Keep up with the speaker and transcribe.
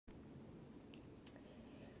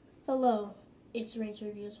Hello, it's Range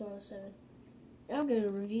Reviews 107. I'm going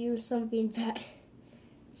to review something that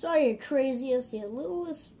is probably the craziest yet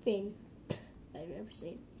littlest thing I've ever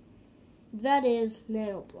seen. That is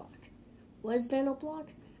Nanoblock. What is Nanoblock?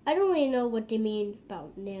 I don't really know what they mean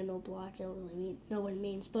about Nanoblock. I don't really know what it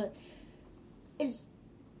means, but it's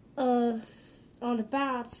on the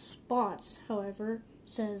bat spots, however,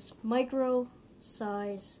 says micro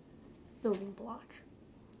size building block.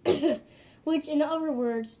 Which, in other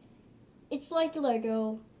words, it's like the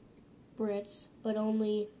Lego bricks, but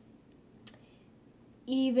only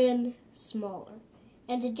even smaller.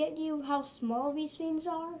 And to get you how small these things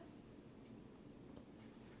are,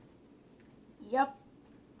 yep,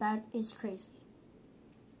 that is crazy.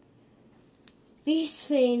 These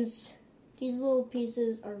things, these little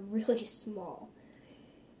pieces are really small.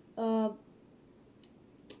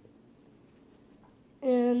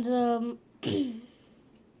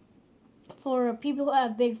 For people who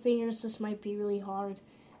have big fingers, this might be really hard.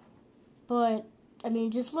 But, I mean,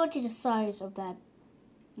 just look at the size of that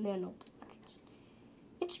Nanoblock.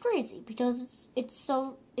 It's crazy because it's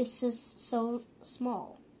just so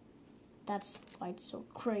small. That's why it's so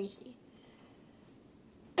crazy.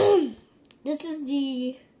 This is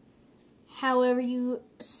the, however you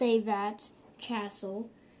say that, castle,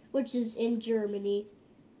 which is in Germany.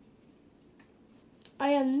 I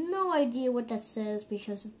have no idea what that says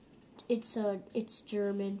because it's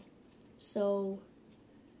German, so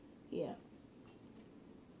yeah.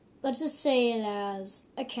 Let's just say it as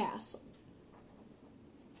a castle.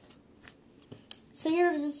 So here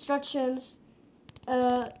are the instructions.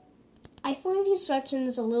 I find the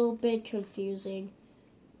instructions a little bit confusing.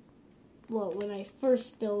 Well, when I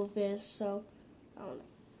first built this, so I don't know.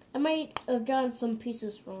 I might have gotten some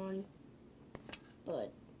pieces wrong,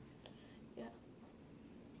 but yeah.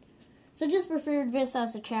 So just preferred this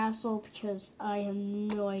as a castle because I have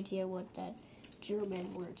no idea what that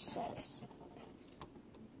German word says.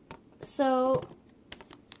 So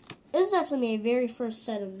this is actually my very first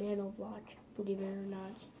set of Nanoblock, believe it or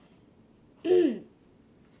not.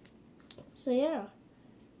 So yeah,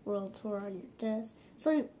 world tour on your desk.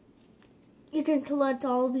 So you can collect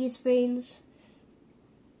all of these things.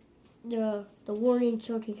 The warning,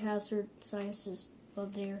 choking hazard signs is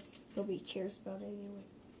up there. Nobody cares about it anyway.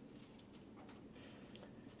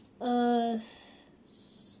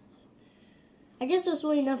 I guess there's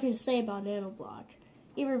really nothing to say about Nanoblock.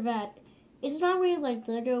 Either that, it's not really like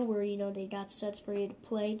Lego where, they got sets for you to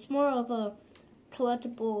play. It's more of a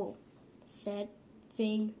collectible set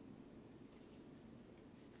thing.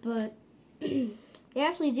 But they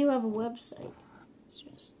actually do have a website.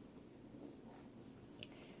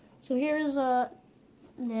 So here's a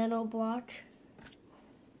Nanoblock.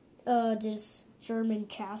 This German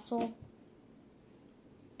castle.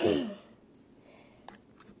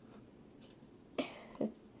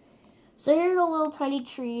 So here are the little tiny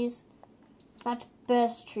trees. Not the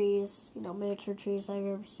best trees, miniature trees I've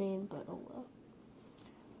ever seen, but oh well.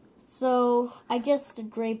 So I guess the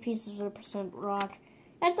gray pieces are % rock.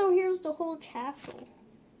 And so here's the whole castle.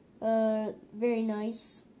 Very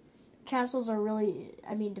nice. Castles are really,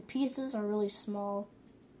 the pieces are really small.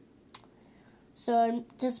 So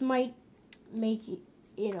this might make,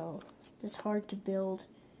 this hard to build.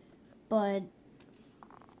 But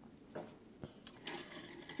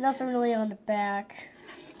nothing really on the back.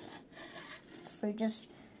 So you just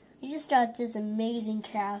got this amazing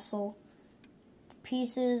castle. The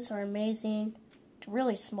pieces are amazing. It's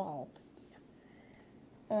really small.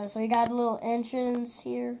 So we got a little entrance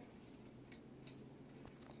here.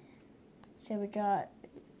 So we got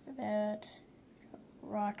that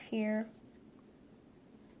rock here.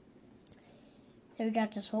 And we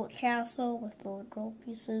got this whole castle with little gold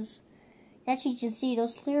pieces. Actually, you can see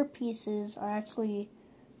those clear pieces are actually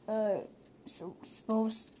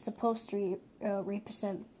supposed to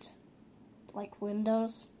represent like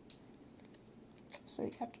windows. So we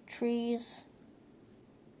got the trees.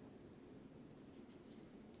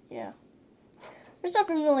 Yeah. There's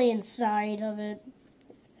nothing really inside of it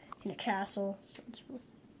in the castle. So it's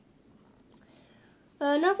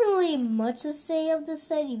nothing really much to say of this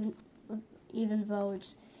set, even though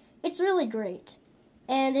it's really great.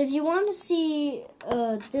 And if you want to see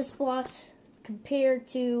this block compared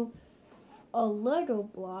to a Lego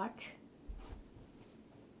block,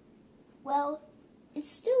 well, it's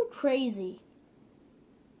still crazy.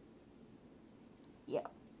 Yeah.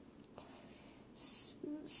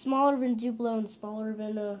 Smaller than Duplo and smaller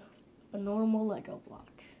than a normal Lego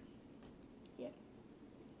block. Yeah.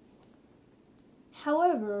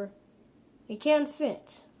 However, it can't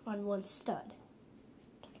fit on one stud.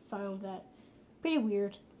 I found that pretty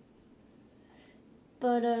weird.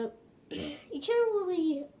 But you can't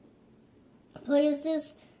really play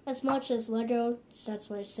this as much as Lego. That's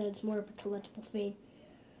why I said it's more of a collectible thing.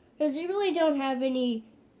 Because you really don't have any,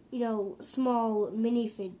 small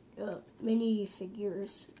minifigures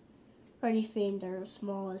or anything that are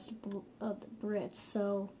small as the Brits.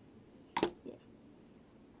 So, yeah.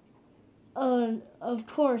 Of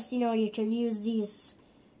course, you can use these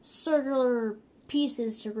circular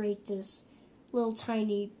pieces to create this little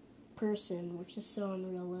tiny person, which is so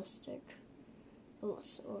unrealistic. Oh,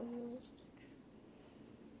 so unrealistic.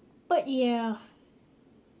 But yeah.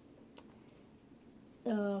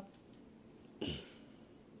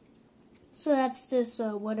 So that's this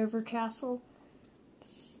whatever castle.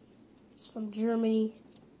 It's from Germany.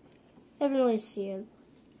 I haven't really seen it.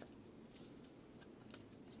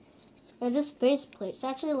 And this base plate, it's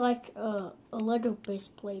actually like a Lego base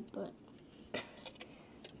plate, but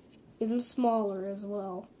even smaller as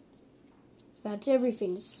well. In fact,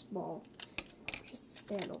 everything's small. Just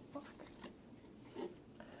Nanoblock.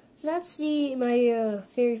 So that's my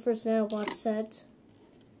very first Nanoblock set.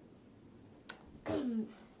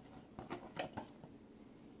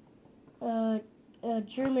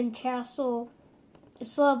 German castle.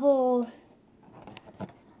 It's level.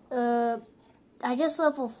 I guess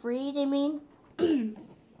level 3. They mean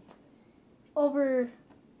over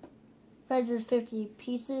 550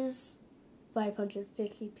 pieces,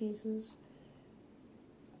 550 pieces,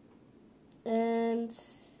 and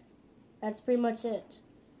that's pretty much it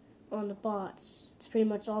on the bots. It's pretty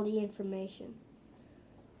much all the information.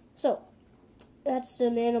 So that's the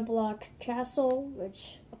Nanoblock Castle,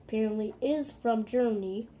 which apparently is from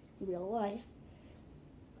Germany in real life.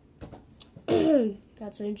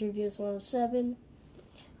 That's what Interviews 107.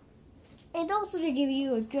 And also to give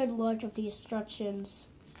you a good look of the instructions.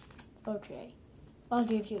 Okay, I'll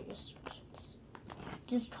give you instructions.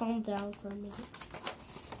 Just calm down for a minute.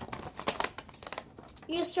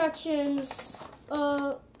 The instructions,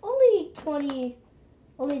 only 20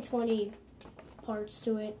 parts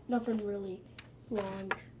to it. Nothing really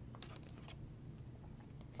long.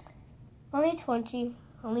 Only 20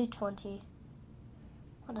 on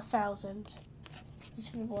 1,000.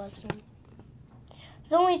 This is Western.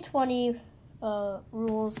 There's only 20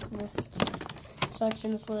 rules in this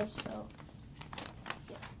instructions list, so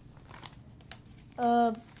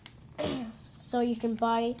yeah. So you can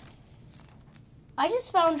buy. I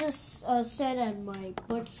just found this set at my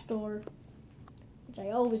bookstore, which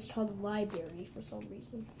I always call the library for some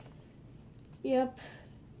reason. Yep,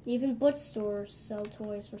 even bookstores sell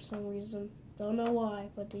toys for some reason. Don't know why,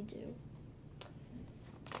 but they do.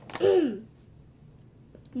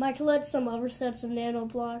 Might collect some other sets of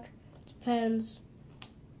Nanoblock. Depends,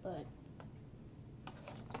 but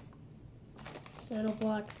it's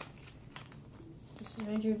Nanoblock. This is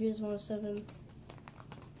Interviews 107.